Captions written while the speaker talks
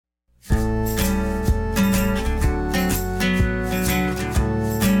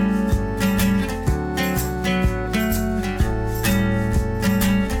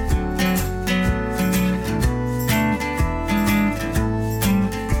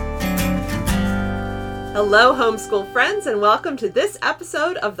Hello, homeschool friends, and welcome to this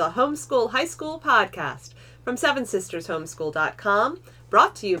episode of the Homeschool Highschool podcast from 7sistershomeschool.com,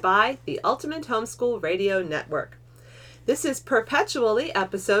 brought to you by the Ultimate Homeschool Radio Network. This is perpetually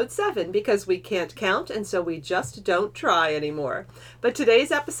episode 7 because we can't count, and so we just don't try anymore. But today's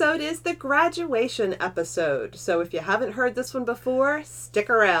episode is the graduation episode. So if you haven't heard this one before, stick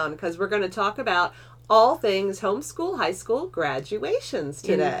around because we're going to talk about all things homeschool high school graduations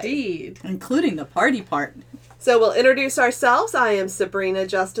today. Indeed. Including the party part. So we'll introduce ourselves. I am Sabrina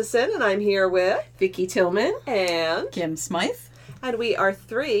Justison, and I'm here with Vicki Tillman and Kim Smythe. And we are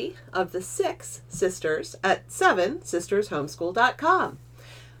 3 of the 6 sisters at 7sistershomeschool.com.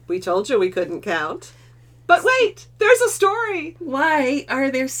 We told you we couldn't count. But wait, there's a story. Why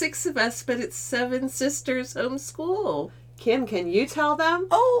are there 6 of us, but it's 7 Sisters Homeschool? Kim, can you tell them?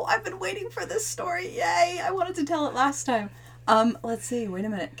 Oh, I've been waiting for this story. Yay! I wanted to tell it last time. Let's see. Wait a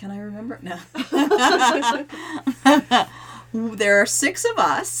minute. Can I remember it now? There are 6 of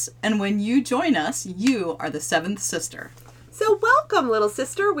us, and when you join us, you are the 7th sister. So welcome, little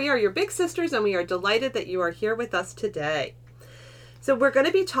sister. We are your big sisters, and we are delighted that you are here with us today. So we're going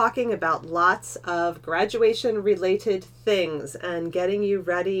to be talking about lots of graduation-related things and getting you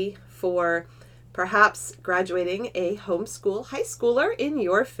ready for perhaps graduating a homeschool high schooler in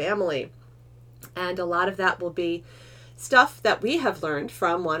your family. And a lot of that will be stuff that we have learned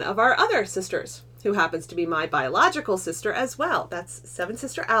from one of our other sisters, who happens to be my biological sister as well. That's 7th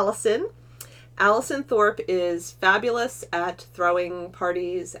sister Allison. Allison Thorpe is fabulous at throwing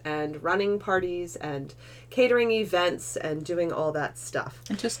parties and running parties and catering events and doing all that stuff.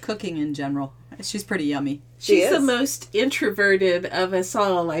 And just cooking in general. She's pretty yummy. She's the most introverted of us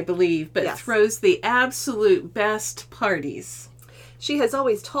all, I believe, but throws the absolute best parties. She has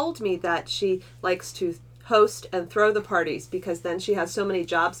always told me that she likes to host and throw the parties because then she has so many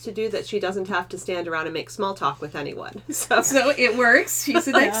jobs to do that she doesn't have to stand around and make small talk with anyone. So it works. She's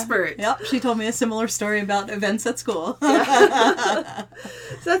an expert. Yep, she told me a similar story about events at school. So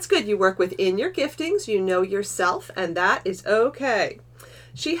that's good. You work within your giftings, you know yourself, and that is okay.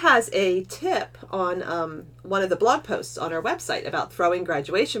 She has a tip on one of the blog posts on our website about throwing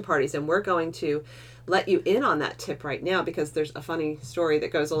graduation parties, and we're going to let you in on that tip right now because there's a funny story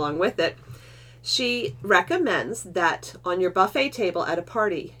that goes along with it. She recommends that on your buffet table at a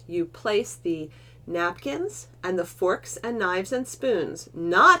party, you place the napkins and the forks and knives and spoons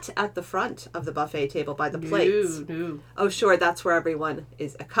not at the front of the buffet table by the plates. No. Oh, sure, that's where everyone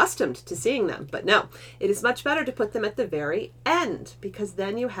is accustomed to seeing them. But no, it is much better to put them at the very end because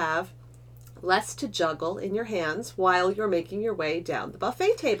then you have less to juggle in your hands while you're making your way down the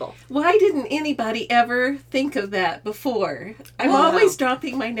buffet table. Why didn't anybody ever think of that before? I'm always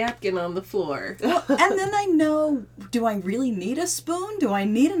dropping my napkin on the floor. Well, and then I know, do I really need a spoon? Do I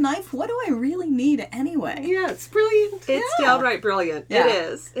need a knife? What do I really need anyway? Yeah, it's brilliant. It's downright brilliant. Yeah. It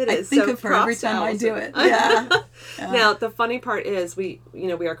is. It is. I think so of her every props to time I do Allison. it. Yeah. Now, the funny part is we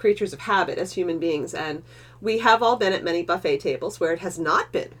are creatures of habit as human beings, and we have all been at many buffet tables where it has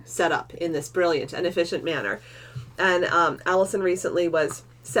not been set up in this brilliant and efficient manner. And Allison recently was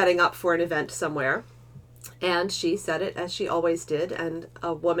setting up for an event somewhere, and she said it as she always did, and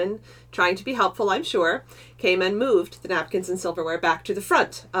a woman, trying to be helpful, I'm sure, came and moved the napkins and silverware back to the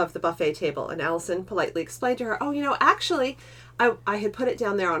front of the buffet table. And Allison politely explained to her, actually, I had put it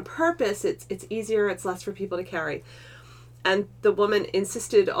down there on purpose. It's easier, it's less for people to carry. And the woman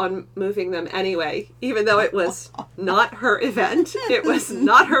insisted on moving them anyway, even though it was not her event. It was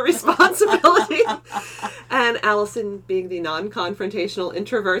not her responsibility. And Allison, being the non-confrontational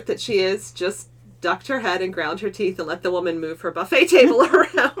introvert that she is, just ducked her head and ground her teeth and let the woman move her buffet table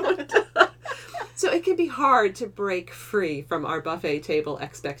around. So it can be hard to break free from our buffet table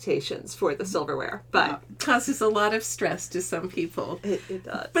expectations for the silverware, but it causes a lot of stress to some people. It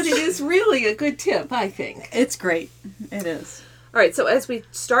does. But it is really a good tip, I think. It's great. It is. All right, so as we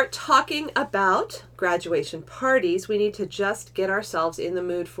start talking about graduation parties, we need to just get ourselves in the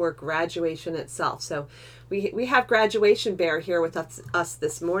mood for graduation itself. So we have Graduation Bear here with us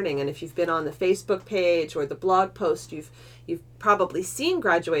this morning, and if you've been on the Facebook page or the blog post, you've probably seen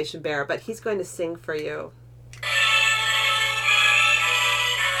Graduation Bear, but he's going to sing for you.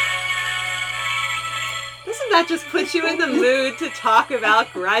 Doesn't that just put you in the mood to talk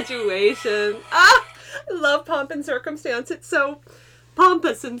about graduation? I love pomp and circumstance. It's so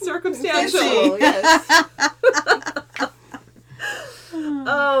pompous and circumstantial. Yes.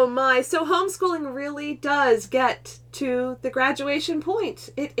 Oh my. So homeschooling really does get to the graduation point.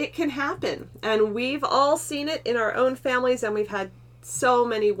 It can happen. And we've all seen it in our own families, and we've had so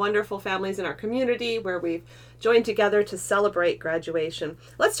many wonderful families in our community where we've join together to celebrate graduation.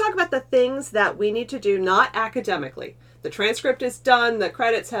 Let's talk about the things that we need to do, not academically. The transcript is done, the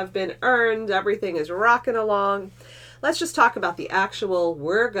credits have been earned, everything is rocking along. Let's just talk about the actual,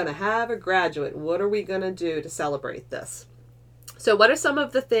 we're going to have a graduate. What are we going to do to celebrate this? So what are some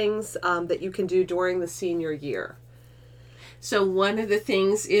of the things that you can do during the senior year? So one of the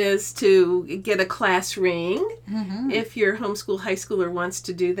things is to get a class ring if your homeschool high schooler wants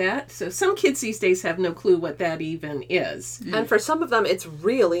to do that. So some kids these days have no clue what that even is. And for some of them, it's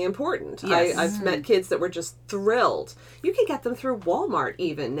really important. Yes. I've met kids that were just thrilled. You can get them through Walmart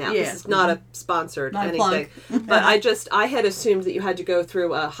even now. Yeah. This is not a sponsored Not a anything. But I had assumed that you had to go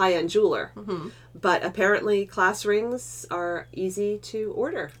through a high-end jeweler. But apparently class rings are easy to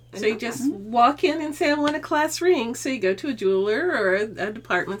order. So you just walk in and say, I want a class ring. So you go to a jeweler or a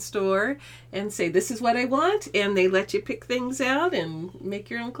department store and say, this is what I want. And they let you pick things out and make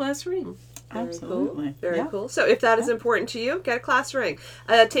your own class ring. Absolutely. Very cool. So if that is important to you, get a class ring.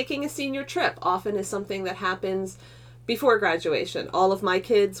 Taking a senior trip often is something that happens before graduation. All of my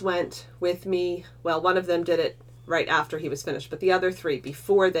kids went with me. Well, one of them did it right after he was finished, but the other three,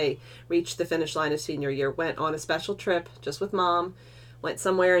 before they reached the finish line of senior year, went on a special trip just with Mom, went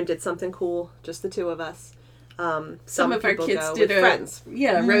somewhere and did something cool, just the two of us. Some of our kids did friends.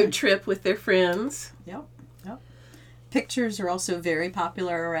 A road trip with their friends. Yep. Pictures are also very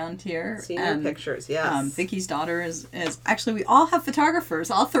popular around here. Senior pictures, yes. Vicky's daughter is actually, we all have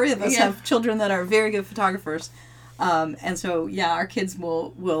photographers. All three of us have children that are very good photographers. And so, our kids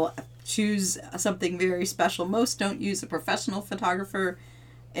will choose something very special. Most don't use a professional photographer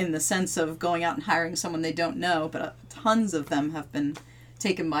in the sense of going out and hiring someone they don't know, but tons of them have been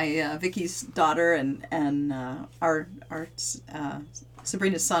taken by Vicky's daughter and our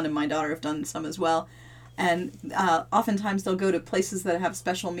Sabrina's son and my daughter have done some as well. And oftentimes they'll go to places that have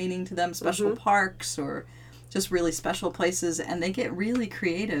special meaning to them, special parks or just really special places, and they get really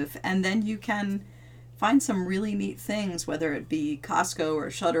creative. And then you can find some really neat things, whether it be Costco or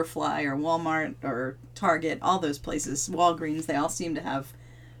Shutterfly or Walmart or Target, all those places, Walgreens, they all seem to have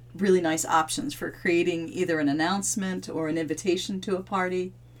really nice options for creating either an announcement or an invitation to a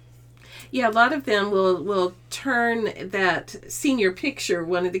party. Yeah, a lot of them will turn that senior picture,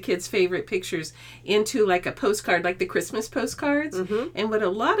 one of the kids' favorite pictures, into like a postcard, like the Christmas postcards. And what a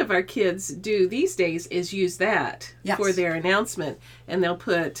lot of our kids do these days is use that for their announcement. And they'll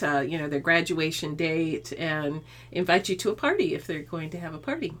put, their graduation date and invite you to a party if they're going to have a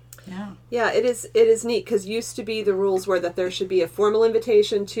party. Yeah, it is neat because used to be the rules were that there should be a formal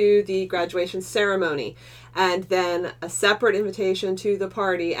invitation to the graduation ceremony and then a separate invitation to the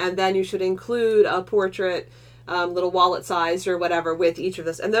party, and then you should include a portrait, little wallet sized or whatever, with each of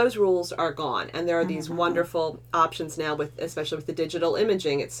this. And those rules are gone, and there are these wonderful options now, especially with the digital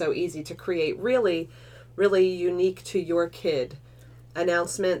imaging. It's so easy to create really, really unique to your kid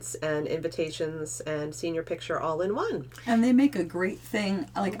announcements and invitations and senior picture all in one. And they make a great thing.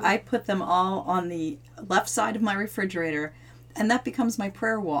 Like, I put them all on the left side of my refrigerator, and that becomes my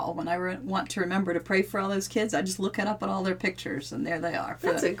prayer wall. When I want to remember to pray for all those kids, I just look it up at all their pictures, and there they are.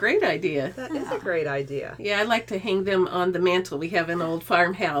 That's a great idea. That is a great idea. Yeah, I like to hang them on the mantle. We have an old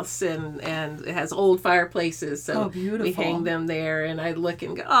farmhouse, and it has old fireplaces, so we hang them there, and I look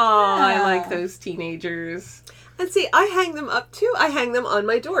and go, I like those teenagers. And see, I hang them up too. I hang them on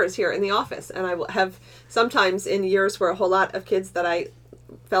my doors here in the office. And I will have sometimes in years where a whole lot of kids that I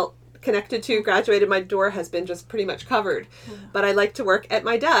felt connected to graduated, my door has been just pretty much covered. But I like to work at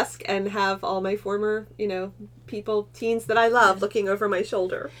my desk and have all my former, teens that I love looking over my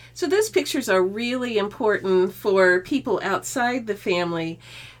shoulder. So those pictures are really important for people outside the family.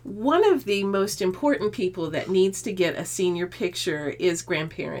 One of the most important people that needs to get a senior picture is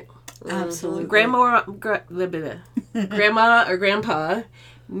grandparent. Absolutely. Grandma or grandpa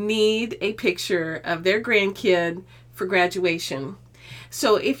need a picture of their grandkid for graduation.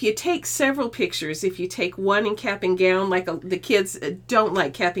 So if you take several pictures, if you take one in cap and gown, the kids don't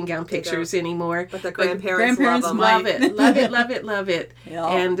like cap and gown pictures anymore. But the grandparents love them. Love it, love it, love it, love it. Yeah.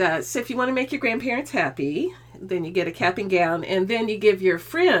 And so if you want to make your grandparents happy, then you get a cap and gown, and then you give your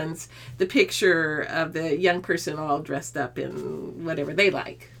friends the picture of the young person all dressed up in whatever they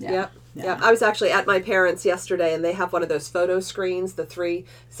like. Yep. I was actually at my parents' yesterday, and they have one of those photo screens, the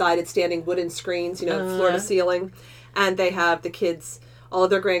 3-sided standing wooden screens, floor to ceiling. And they have the kids all of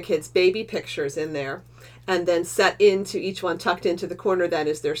their grandkids' baby pictures in there. And then set into each one, tucked into the corner, then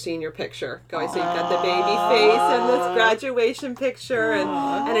is their senior picture. So you've got the baby face and this graduation picture,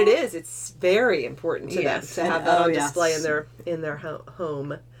 and it's very important to them to have that on display in their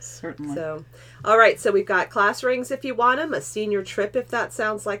home. Certainly. So, all right. So we've got class rings if you want them, a senior trip if that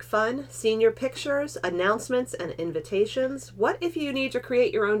sounds like fun, senior pictures, announcements, and invitations. What if you need to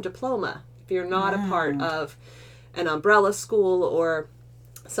create your own diploma? If you're not a part of an umbrella school or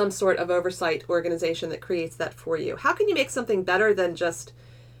some sort of oversight organization that creates that for you. How can you make something better than just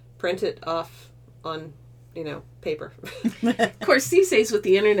print it off on, paper? Of course, these days with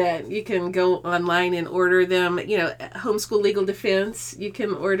the internet, you can go online and order them. Homeschool Legal Defense, you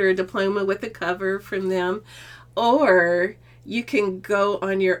can order a diploma with a cover from them. Or you can go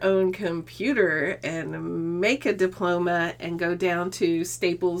on your own computer and make a diploma and go down to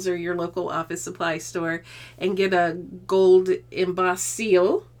Staples or your local office supply store and get a gold embossed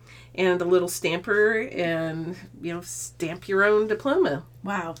seal and a little stamper and, stamp your own diploma.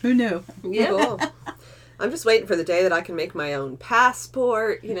 Wow. Who knew? Yeah. Cool. I'm just waiting for the day that I can make my own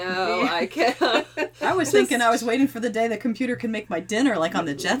passport, I can. I was thinking I was waiting for the day the computer can make my dinner like on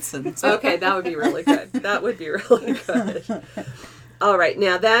the Jetsons. Okay, that would be really good. That would be really good. All right,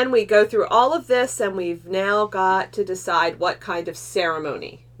 now then we go through all of this and we've now got to decide what kind of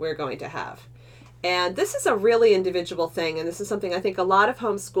ceremony we're going to have. And this is a really individual thing, and this is something I think a lot of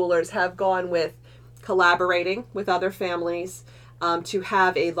homeschoolers have gone with collaborating with other families to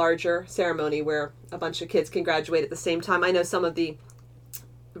have a larger ceremony where a bunch of kids can graduate at the same time. I know some of the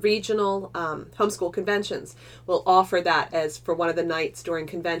regional homeschool conventions will offer that as for one of the nights during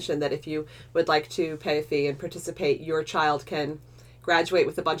convention, that if you would like to pay a fee and participate, your child can graduate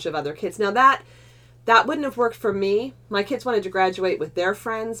with a bunch of other kids. Now that wouldn't have worked for me. My kids wanted to graduate with their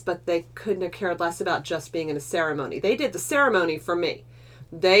friends, but they couldn't have cared less about just being in a ceremony. They did the ceremony for me.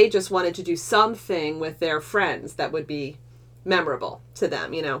 They just wanted to do something with their friends that would be memorable to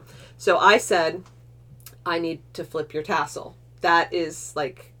them, So I said, I need to flip your tassel. That is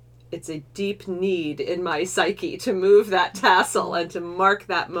it's a deep need in my psyche to move that tassel and to mark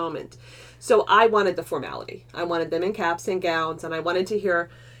that moment. So I wanted the formality. I wanted them in caps and gowns, and I wanted to hear,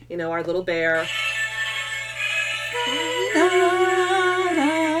 our little bear.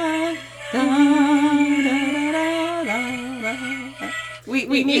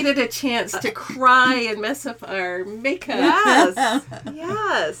 We needed a chance to cry and mess up our makeup.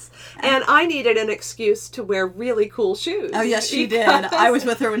 Yes. And I needed an excuse to wear really cool shoes. Oh, yes, she did. I was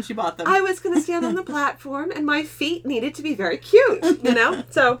with her when she bought them. I was going to stand on the platform, and my feet needed to be very cute,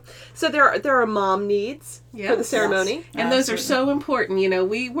 So there are mom needs for the ceremony. Yes. And those are so important.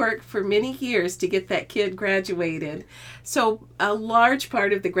 We worked for many years to get that kid graduated. So a large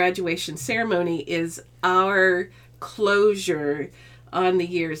part of the graduation ceremony is our closure on the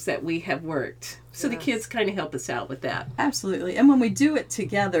years that we have worked. So the kids kind of help us out with that. Absolutely. And when we do it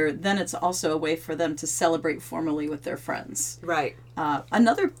together, then it's also a way for them to celebrate formally with their friends. Right.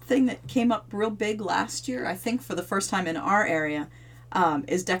 Another thing that came up real big last year, I think for the first time in our area,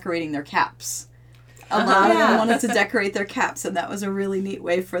 is decorating their caps. A lot of them wanted to decorate their caps, and that was a really neat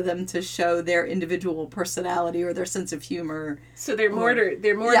way for them to show their individual personality or their sense of humor. So their mortar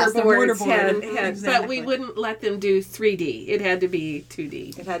boards had, exactly. But we wouldn't let them do 3D. It had to be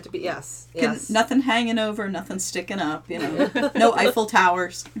 2D. It had to be, yes. Nothing hanging over, nothing sticking up, no Eiffel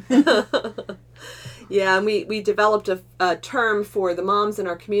Towers. Yeah, and we developed a term for the moms in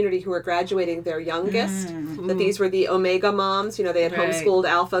our community who are graduating their youngest, that these were the Omega moms. They had homeschooled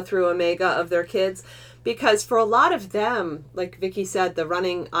Alpha through Omega of their kids. Because for a lot of them, like Vicki said, the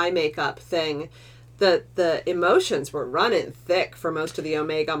running eye makeup thing, the emotions were running thick for most of the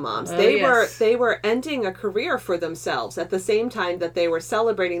Omega moms. They were ending a career for themselves at the same time that they were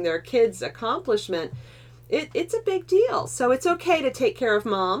celebrating their kids' accomplishment. It's a big deal. So it's okay to take care of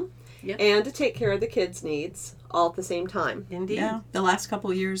mom. Yep. And to take care of the kids' needs all at the same time. Indeed. Yeah. The last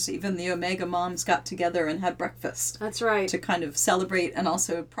couple of years, even the Omega moms got together and had breakfast. That's right. To kind of celebrate and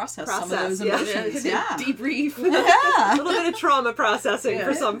also process some of those emotions. Debrief. Yeah. A little bit of trauma processing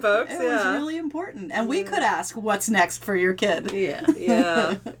for some folks. It was really important. And we could ask, what's next for your kid?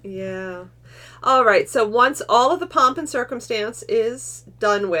 Yeah. All right. So once all of the pomp and circumstance is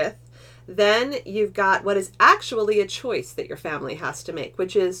done with, then you've got what is actually a choice that your family has to make,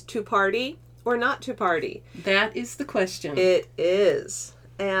 which is to party or not to party. That is the question. It is.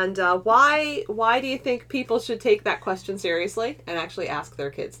 And why do you think people should take that question seriously and actually ask their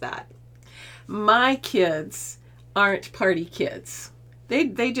kids that? My kids aren't party kids.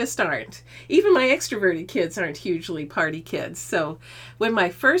 They just aren't. Even my extroverted kids aren't hugely party kids. So when my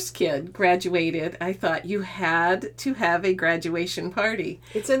first kid graduated, I thought you had to have a graduation party.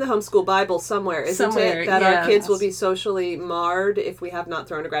 It's in the Homeschool Bible somewhere, isn't it? That our kids will be socially marred if we have not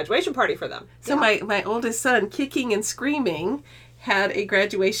thrown a graduation party for them. So my oldest son, kicking and screaming, had a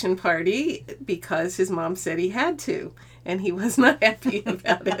graduation party because his mom said he had to. And he was not happy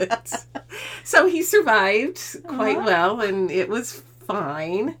about it. So he survived quite well, and it was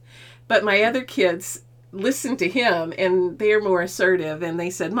fine. But my other kids listened to him, and they're more assertive, and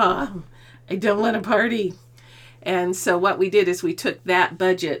they said, Mom, I don't want a party. And so what we did is we took that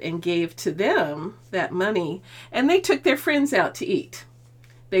budget and gave to them that money, and they took their friends out to eat.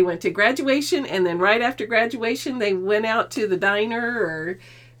 They went to graduation, and then right after graduation, they went out to the diner or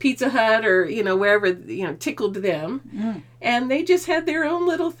Pizza Hut or, wherever, tickled them. And they just had their own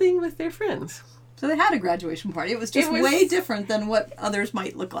little thing with their friends. So they had a graduation party. It was just way different than what others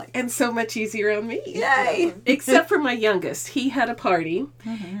might look like. And so much easier on me. Yay! Except for my youngest. He had a party.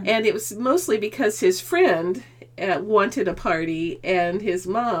 And it was mostly because his friend wanted a party and his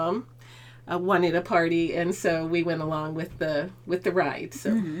mom wanted a party, and so we went along with the ride.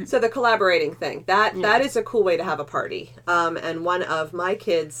 So the collaborating thing, that is a cool way to have a party. And one of my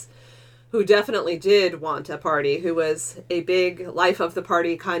kids who definitely did want a party, who was a big life of the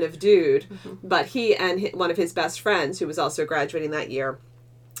party kind of dude, but he and one of his best friends, who was also graduating that year,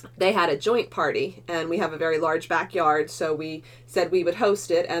 they had a joint party, and we have a very large backyard, so we said we would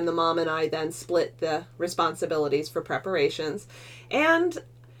host it, and the mom and I then split the responsibilities for preparations. And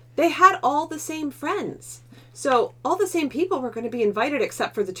they had all the same friends. So all the same people were going to be invited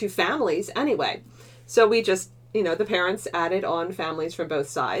except for the two families anyway. So we just, the parents added on families from both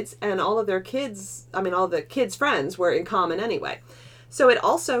sides, and all the kids' friends were in common anyway. So it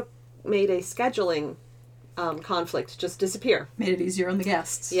also made a scheduling conflict just disappear. Made it easier on the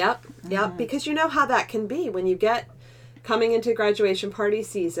guests. Yep, because you know how that can be when you get coming into graduation party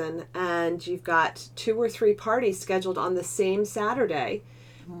season and you've got 2 or 3 parties scheduled on the same Saturday.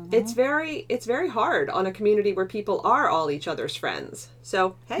 It's very hard on a community where people are all each other's friends.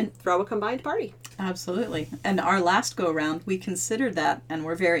 So, throw a combined party. Absolutely. And our last go-around, we considered that, and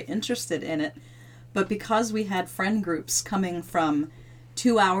we're very interested in it. But because we had friend groups coming from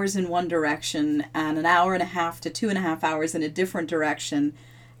 2 hours in one direction and an hour and a half to 2.5 hours in a different direction,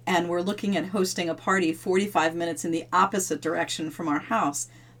 and we're looking at hosting a party 45 minutes in the opposite direction from our house,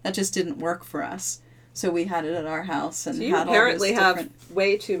 that just didn't work for us. So we had it at our house, and so you had apparently all this have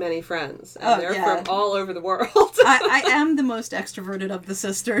way too many friends, and they're from all over the world. I am the most extroverted of the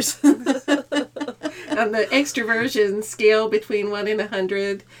sisters. On the extroversion scale between 1 and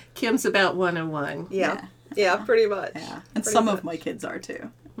 100, Kim's about 101. Yeah, pretty much. Yeah, and some of my kids are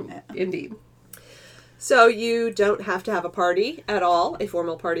too. Yeah. Indeed. So you don't have to have a party at all, a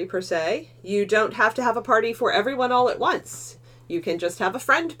formal party per se. You don't have to have a party for everyone all at once. You can just have a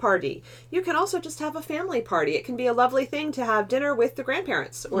friend party. You can also just have a family party. It can be a lovely thing to have dinner with the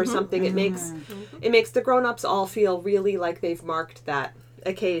grandparents or something. It makes the grown-ups all feel really like they've marked that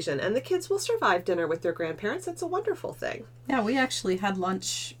occasion. And the kids will survive dinner with their grandparents. It's a wonderful thing. Yeah, we actually had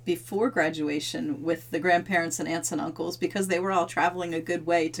lunch before graduation with the grandparents and aunts and uncles because they were all traveling a good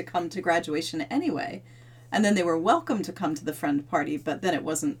way to come to graduation anyway. And then they were welcome to come to the friend party, but then it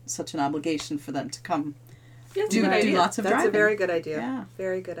wasn't such an obligation for them to come. Do lots of driving. That's a very good idea. Yeah.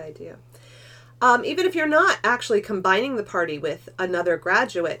 Very good idea. Even if you're not actually combining the party with another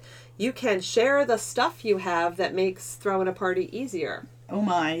graduate, you can share the stuff you have that makes throwing a party easier. Oh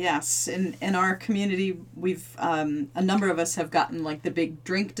my, yes. In our community, we've a number of us have gotten like the big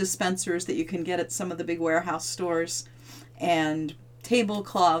drink dispensers that you can get at some of the big warehouse stores, and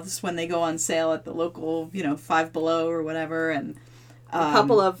tablecloths when they go on sale at the local, Five Below or whatever, and a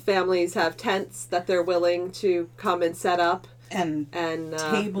couple of families have tents that they're willing to come and set up. And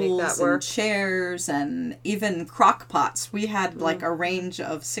tables make that work. And chairs and even crock pots. We had like a range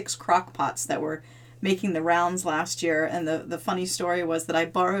of 6 crock pots that were making the rounds last year. And the funny story was that I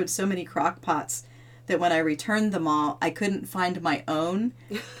borrowed so many crock pots that when I returned them all, I couldn't find my own.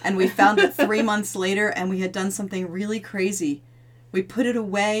 And we found it 3 months later, and we had done something really crazy. We put it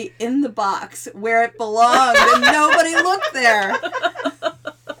away in the box where it belonged, and nobody looked there.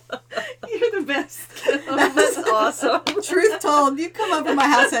 You're the best. That's awesome. Truth told, you come over to my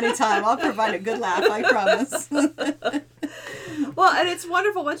house anytime. I'll provide a good laugh, I promise. Well, and it's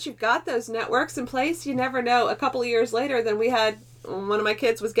wonderful once you've got those networks in place. You never know. A couple of years later, then we had one of my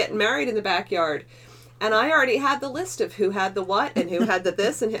kids was getting married in the backyard. And I already had the list of who had the what and who had the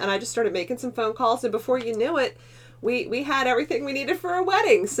this. And I just started making some phone calls. And before you knew it, we had everything we needed for a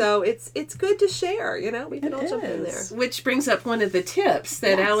wedding. So it's good to share, we can all jump in there. Which brings up one of the tips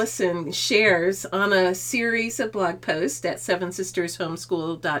that Allison shares on a series of blog posts at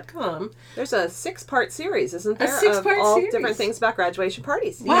sevensistershomeschool.com. There's a 6-part series, isn't there? A 6-part of all series. different things about graduation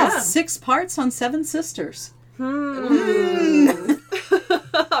parties. Wow, Yeah. 6 parts on 7 sisters. I'm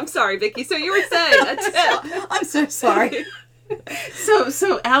sorry, Vicki. So you were saying a tip. I'm so sorry.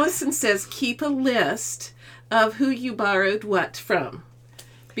 So Allison says keep a list of who you borrowed what from.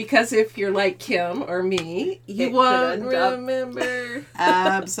 Because if you're like Kim or me, you won't remember.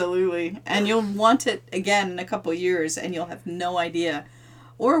 Absolutely. And you'll want it again in a couple years and you'll have no idea.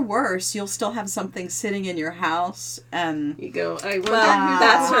 Or worse, you'll still have something sitting in your house and you go, I wonder who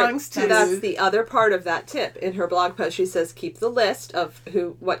that's that belongs to. That's the other part of that tip. In her blog post, she says keep the list of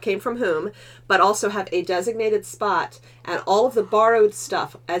what came from whom, but also have a designated spot and all of the borrowed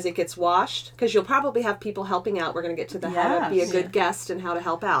stuff as it gets washed, because you'll probably have people helping out. We're going to get to how to be a good guest and how to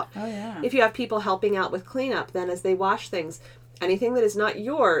help out. Oh, yeah. If you have people helping out with cleanup, then as they wash things, anything that is not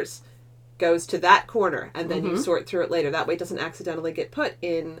yours goes to that corner, and then you sort through it later. That way it doesn't accidentally get put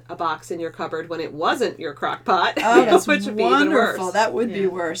in a box in your cupboard when it wasn't your crock pot. Oh, that's which would be even wonderful. worse. That would be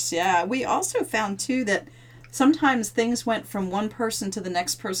worse, yeah. We also found, too, that sometimes things went from one person to the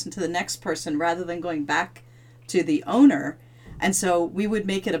next person to the next person rather than going back to the owner. And so we would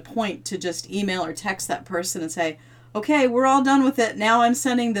make it a point to just email or text that person and say, okay, we're all done with it. Now I'm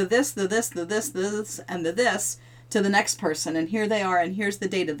sending the this, and the this to the next person. And here they are, and here's the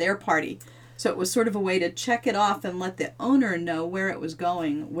date of their party. So it was sort of a way to check it off and let the owner know where it was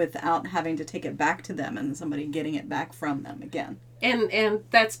going without having to take it back to them and somebody getting it back from them again. And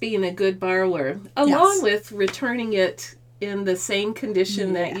that's being a good borrower, along with returning it in the same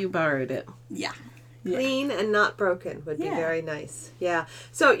condition that you borrowed it. Yeah. Clean and not broken would be very nice. Yeah.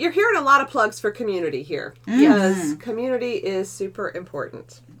 So you're hearing a lot of plugs for community here, because community is super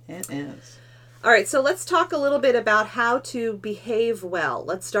important. It is. All right, so let's talk a little bit about how to behave well.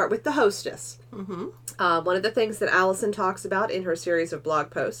 Let's start with the hostess. One of the things that Allison talks about in her series of blog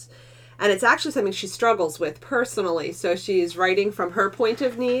posts, and it's actually something she struggles with personally, so she's writing from her point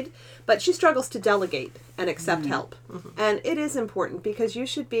of need, but she struggles to delegate and accept help. And it is important, because you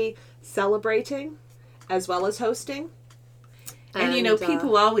should be celebrating as well as hosting. And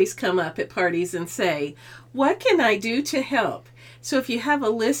people always come up at parties and say, what can I do to help? So if you have a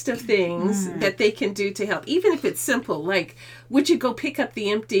list of things that they can do to help, even if it's simple, like, would you go pick up the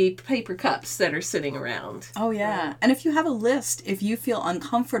empty paper cups that are sitting around? Oh, yeah. And if you have a list, if you feel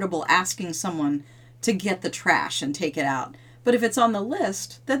uncomfortable asking someone to get the trash and take it out, but if it's on the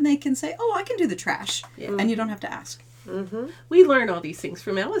list, then they can say, oh, I can do the trash. Yeah. And you don't have to ask. We learn all these things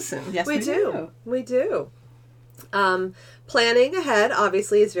from Allison. Yes, we do. We do. Planning ahead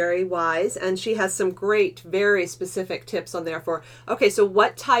obviously is very wise, and she has some great, very specific tips on there for, okay, so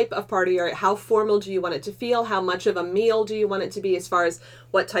what type of party how formal do you want it to feel? How much of a meal do you want it to be, as far as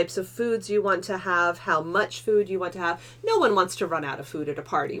what types of foods you want to have, how much food you want to have? No one wants to run out of food at a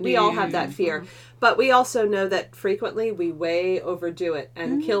party. We all have that fear. But we also know that frequently we way overdo it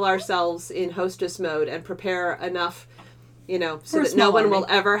and kill ourselves in hostess mode and prepare enough, so that no one will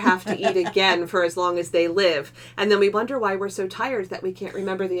ever have to eat again for as long as they live. And then we wonder why we're so tired that we can't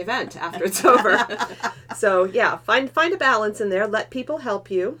remember the event after it's over. So, yeah, find a balance in there. Let people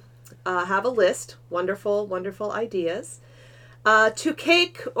help you. Have a list. Wonderful, wonderful ideas. To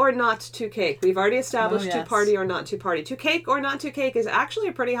cake or not to cake. We've already established to party or not to party. To cake or not to cake is actually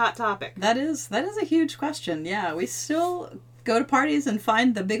a pretty hot topic. That is a huge question. Yeah, we still go to parties and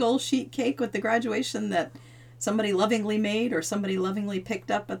find the big old sheet cake with the graduation that somebody lovingly made or somebody lovingly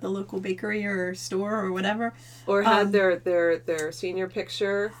picked up at the local bakery or store or whatever. Or had their senior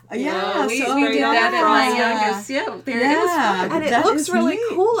picture. We did that at my youngest. Yeah, it was fun. And it looks really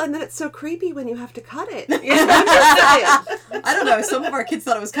cool, and then it's so creepy when you have to cut it. I don't know. Some of our kids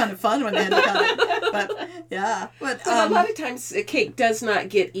thought it was kind of fun when they had to cut it. But, yeah. But a lot of times a cake does not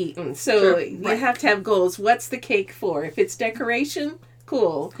get eaten. So you have to have goals. What's the cake for? If it's decoration,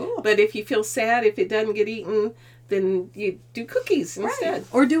 cool. But if you feel sad if it doesn't get eaten, then you do cookies instead.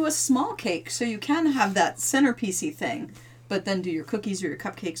 Or do a small cake so you can have that centerpiecey thing, but then do your cookies or your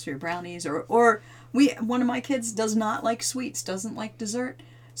cupcakes or your brownies. Or one of my kids does not like sweets, doesn't like dessert.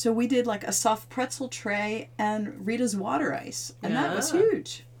 So we did like a soft pretzel tray and Rita's water ice. And that was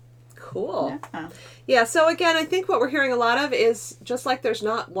huge. Cool. Yeah, so again, I think what we're hearing a lot of is just like there's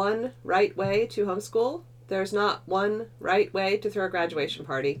not one right way to homeschool, there's not one right way to throw a graduation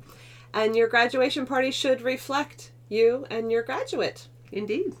party. And your graduation party should reflect you and your graduate.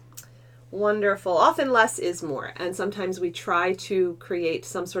 Indeed. Wonderful. Often less is more. And sometimes we try to create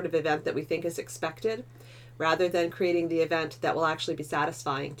some sort of event that we think is expected, rather than creating the event that will actually be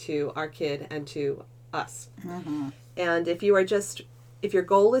satisfying to our kid and to us. Mm-hmm. And if your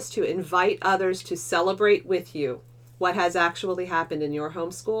goal is to invite others to celebrate with you what has actually happened in your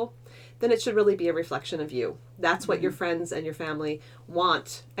homeschool, then it should really be a reflection of you. That's what your friends and your family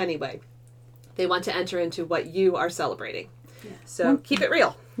want anyway. They want to enter into what you are celebrating. Yeah. So keep it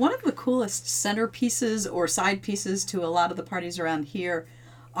real. One of the coolest centerpieces or side pieces to a lot of the parties around here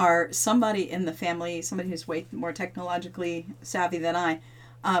are somebody in the family, somebody who's way more technologically savvy than I,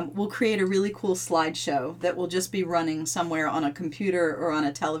 will create a really cool slideshow that will just be running somewhere on a computer or on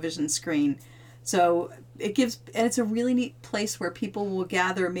a television screen. So it's a really neat place where people will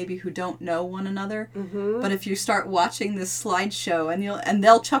gather maybe who don't know one another. Mm-hmm. But if you start watching this slideshow and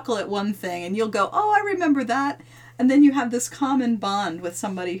they'll chuckle at one thing and you'll go, oh, I remember that. And then you have this common bond with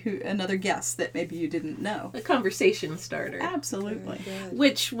another guest that maybe you didn't know. A conversation starter. Absolutely.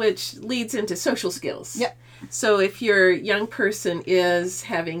 Which leads into social skills. Yep. So if your young person is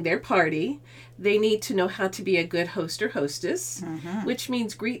having their party, they need to know how to be a good host or hostess, which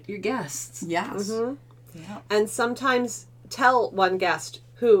means greet your guests. Yes. Mm-hmm. Yeah. And sometimes tell one guest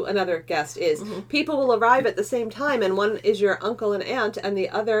who another guest is. Mm-hmm. People will arrive at the same time, and one is your uncle and aunt, and the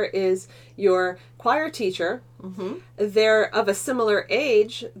other is your choir teacher. Mm-hmm. They're of a similar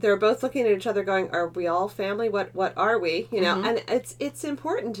age. They're both looking at each other going, are we all family? What are we? You know, and it's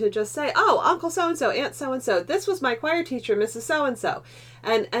important to just say, oh, Uncle so-and-so, Aunt so-and-so, this was my choir teacher, Mrs. So-and-so.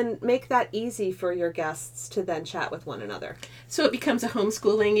 And make that easy for your guests to then chat with one another. So it becomes a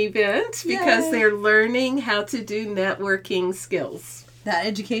homeschooling event because they're learning how to do networking skills. That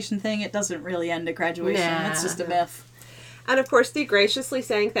education thing, it doesn't really end at graduation. It's just a myth. And of course, the graciously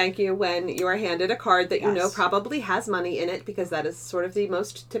saying thank you when you are handed a card that you know probably has money in it, because that is sort of the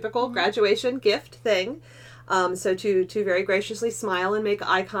most typical graduation gift thing. So to very graciously smile and make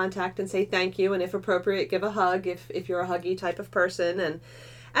eye contact and say thank you, and if appropriate, give a hug if you're a huggy type of person,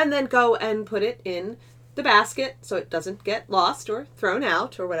 and then go and put it in the basket so it doesn't get lost or thrown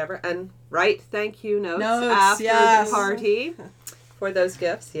out or whatever, and write thank you notes after the party for those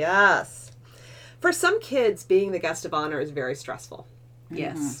gifts. Yes. For some kids, being the guest of honor is very stressful.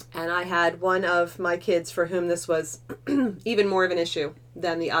 Yes. And I had one of my kids for whom this was even more of an issue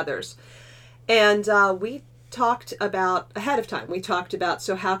than the others. And we talked about, ahead of time,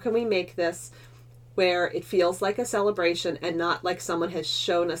 so how can we make this where it feels like a celebration and not like someone has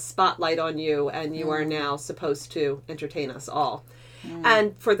shone a spotlight on you and you are now supposed to entertain us all.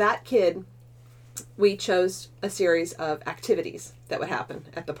 And for that kid, we chose a series of activities that would happen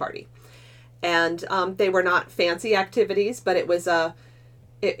at the party. And they were not fancy activities, but it was a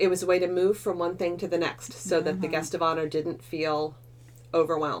way to move from one thing to the next so that the guest of honor didn't feel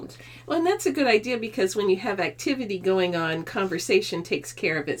overwhelmed. Well, and that's a good idea, because when you have activity going on, conversation takes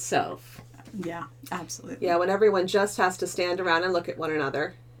care of itself. Yeah, absolutely. Yeah, when everyone just has to stand around and look at one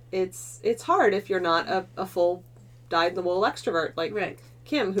another, it's hard if you're not a full dyed-in-the-wool extrovert like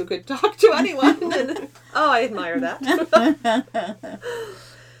Kim, who could talk to anyone. And, I admire that.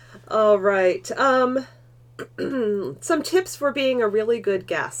 All right. Some tips for being a really good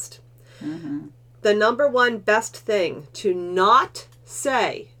guest. Mm-hmm. The number one best thing to not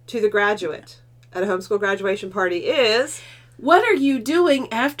say to the graduate at a homeschool graduation party is, what are you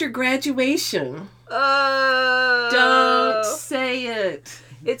doing after graduation? Don't say it.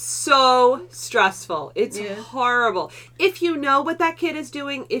 It's so stressful. It's horrible. If you know what that kid is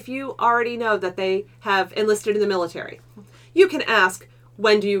doing, if you already know that they have enlisted in the military, you can ask,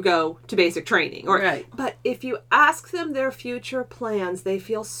 when do you go to basic training? But if you ask them their future plans, they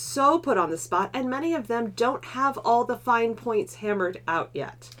feel so put on the spot, and many of them don't have all the fine points hammered out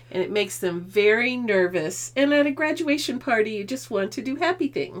yet. And it makes them very nervous. And at a graduation party, you just want to do happy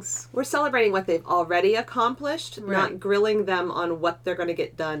things. We're celebrating what they've already accomplished, not grilling them on what they're going to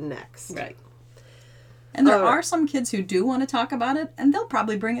get done next. Right. And there are some kids who do want to talk about it, and they'll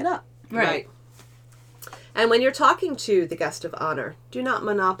probably bring it up. Right. And when you're talking to the guest of honor, do not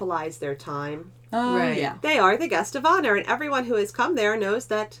monopolize their time. Yeah. They are the guest of honor, and everyone who has come there knows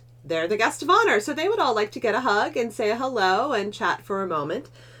that they're the guest of honor. So they would all like to get a hug and say a hello and chat for a moment.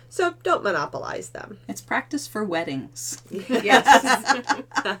 So don't monopolize them. It's practice for weddings. Yes.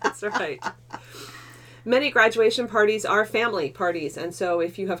 That's right. Many graduation parties are family parties, and so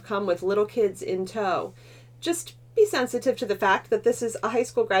if you have come with little kids in tow, just be sensitive to the fact that this is a high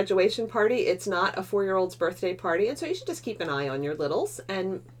school graduation party. It's not a 4-year-old's birthday party. And so you should just keep an eye on your littles.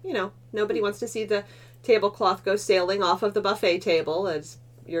 And, nobody wants to see the tablecloth go sailing off of the buffet table as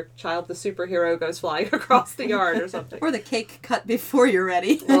your child, the superhero, goes flying across the yard or something. Or the cake cut before you're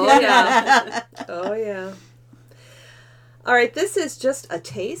ready. Oh, yeah. Oh, yeah. All right. This is just a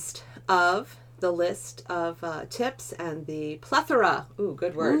taste of the list of tips and the plethora,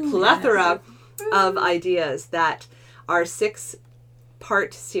 plethora of ideas that our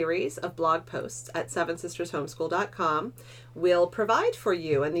 6-part series of blog posts at 7sistershomeschool.com will provide for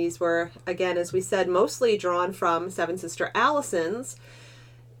you. And these were, again, as we said, mostly drawn from 7 Sister Allison's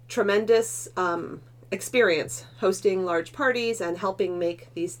tremendous experience hosting large parties and helping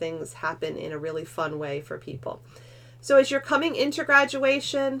make these things happen in a really fun way for people. So as you're coming into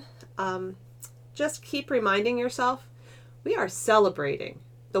graduation, just keep reminding yourself, we are celebrating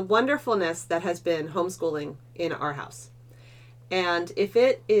the wonderfulness that has been homeschooling in our house. And if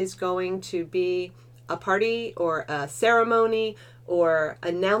it is going to be a party or a ceremony or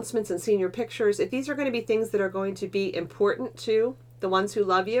announcements and senior pictures, if these are going to be things that are going to be important to the ones who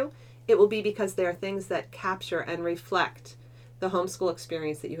love you, it will be because they are things that capture and reflect the homeschool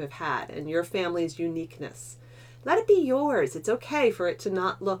experience that you have had and your family's uniqueness. Let it be yours. It's okay for it to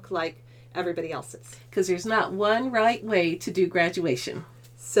not look like everybody else's. Because there's not one right way to do graduation.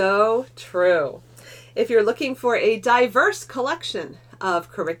 So true. If you're looking for a diverse collection of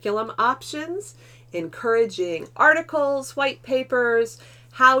curriculum options, encouraging articles, white papers,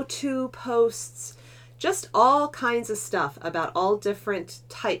 how-to posts, just all kinds of stuff about all different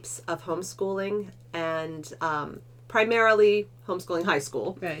types of homeschooling and primarily homeschooling high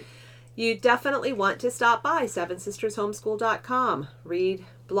school. Right. You definitely want to stop by 7sistershomeschool.com, read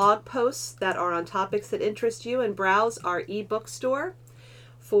blog posts that are on topics that interest you, and browse our ebook store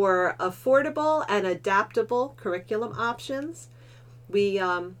for affordable and adaptable curriculum options. We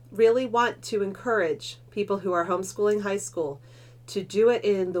really want to encourage people who are homeschooling high school to do it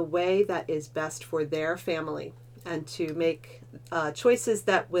in the way that is best for their family and to make choices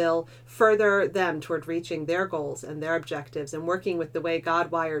that will further them toward reaching their goals and their objectives and working with the way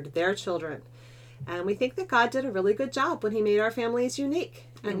God wired their children. And we think that God did a really good job when he made our families unique.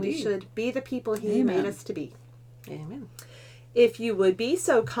 And Indeed. We should be the people he made us to be. Amen. If you would be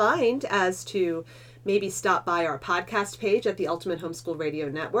so kind as to maybe stop by our podcast page at the Ultimate Homeschool Radio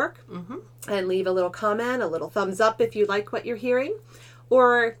Network and leave a little comment, a little thumbs up if you like what you're hearing,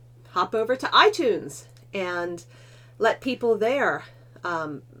 or hop over to iTunes and let people there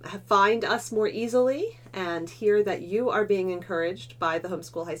find us more easily and hear that you are being encouraged by the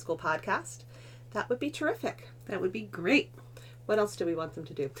Homeschool High School podcast. That would be terrific. That would be great. What else do we want them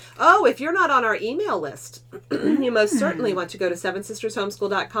to do? Oh, if you're not on our email list, you most certainly want to go to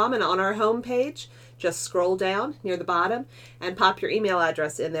 7sistershomeschool.com, and on our homepage, just scroll down near the bottom and pop your email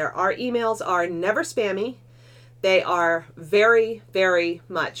address in there. Our emails are never spammy. They are very, very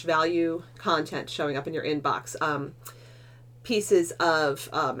much value content showing up in your inbox. Pieces of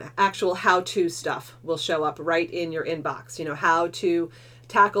actual how-to stuff will show up right in your inbox. You know, how to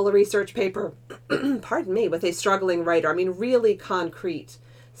tackle a research paper, pardon me, with a struggling writer. I mean, really concrete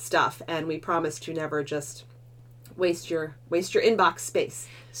stuff. And we promise to never just waste your inbox space.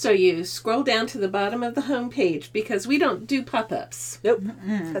 So you scroll down to the bottom of the home page because we don't do pop-ups. Nope,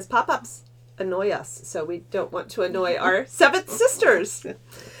 because pop-ups annoy us. So we don't want to annoy our 7th sisters.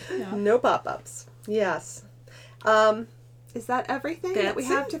 Yeah. No pop-ups. Yes. Is that everything that we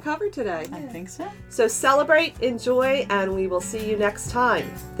have to cover today? I think so. So celebrate, enjoy, and we will see you next time.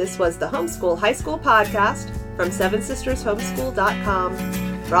 This was the Homeschool High School Podcast from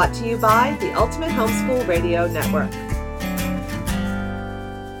 7sistershomeschool.com, brought to you by the Ultimate Homeschool Radio Network.